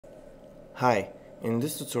Hi, in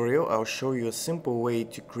this tutorial I'll show you a simple way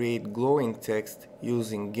to create glowing text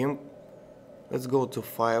using GIMP. Let's go to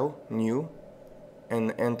File, New,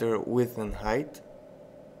 and enter Width and Height.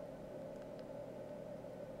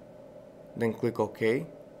 Then click OK.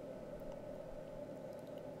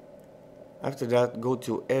 After that, go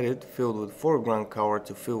to Edit, Fill with Foreground Color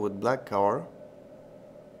to fill with black color.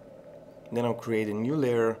 Then I'll create a new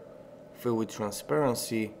layer, fill with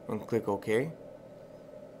Transparency, and click OK.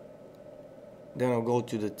 Then I'll go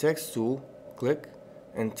to the text tool, click,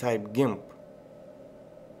 and type GIMP.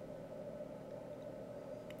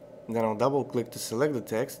 Then I'll double click to select the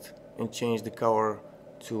text and change the color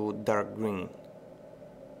to dark green.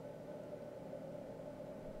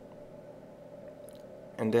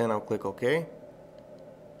 And then I'll click OK.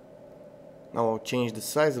 Now I'll change the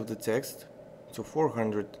size of the text to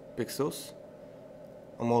 400 pixels.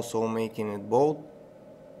 I'm also making it bold.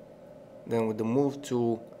 Then with the Move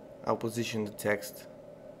tool, I'll position the text.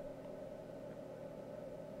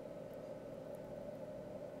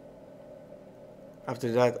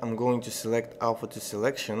 After that, I'm going to select Alpha to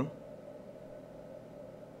Selection.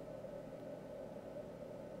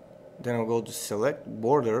 Then I'll go to Select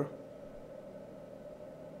Border,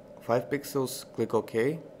 5 pixels, click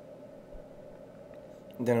OK.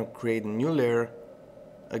 Then I'll create a new layer,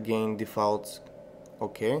 again defaults,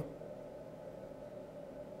 OK.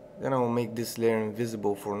 Then I'll make this layer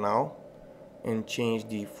invisible for now and change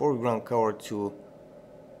the foreground color to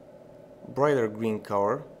brighter green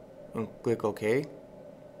color and click OK.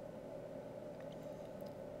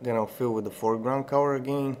 Then I'll fill with the foreground color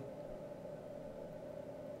again,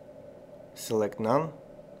 select None,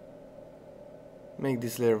 make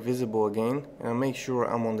this layer visible again, and I'll make sure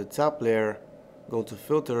I'm on the top layer, go to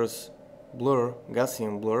Filters, Blur,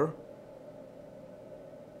 Gaussian Blur.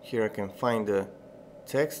 Here I can find the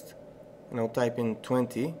text and I'll type in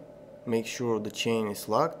 20, make sure the chain is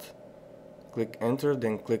locked, click Enter,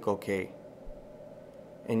 then click OK.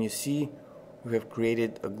 And you see we have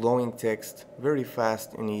created a glowing text very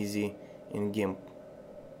fast and easy in GIMP.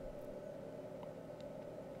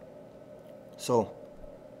 So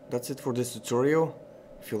that's it for this tutorial.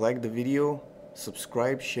 If you like the video,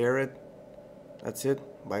 subscribe, share it. That's it.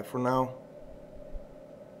 Bye for now.